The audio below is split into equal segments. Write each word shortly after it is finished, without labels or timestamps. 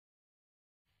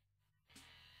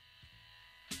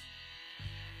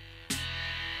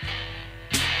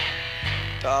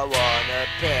Don't wanna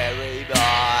bury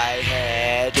my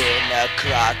head in the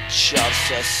crutch of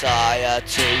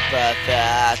society.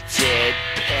 Perverted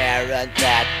parent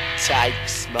that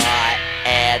takes my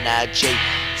energy,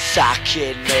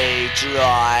 sucking me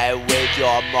dry with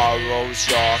your morals,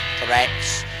 your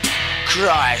threats.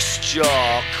 Christ,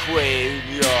 your queen,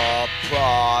 your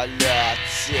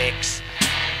politics.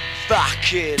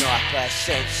 Fucking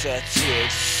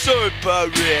hypersensitive, super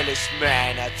realist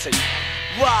manatee.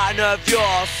 One of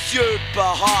your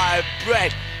super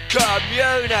hybrid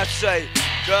community.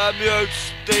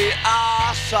 Commutes, the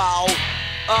arsehole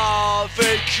of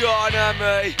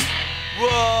economy.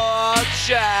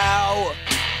 Watch out,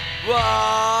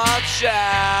 watch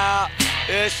out.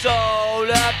 It's all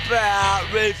about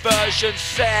reversion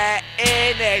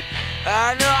setting in,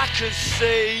 and I can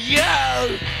see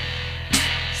you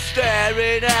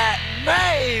staring at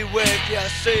me with your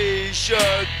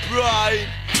seizured brain,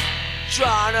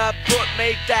 trying to put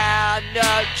me down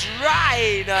the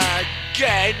drain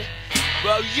again.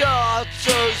 Well, you're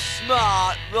too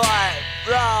smart right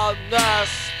from the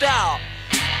start.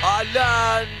 I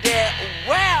learned it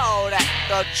well that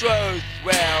the truth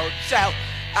will tell,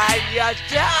 and you're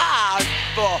done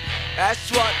for.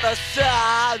 That's what the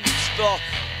sun's for.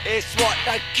 It's what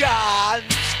the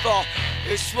gun's for.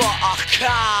 It's what I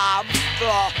come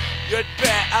for. You'd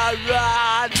better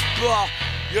run, bro.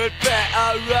 You'd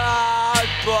better run,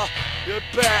 bro. You'd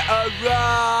better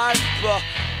run, bro.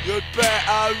 You'd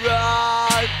better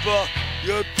run, bro.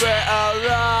 You'd better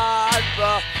run,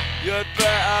 bro. You'd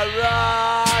better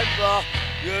run, bro.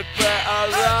 You'd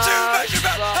better run, bro. Too much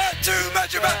about, too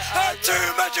much about, too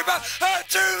much about,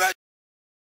 too much.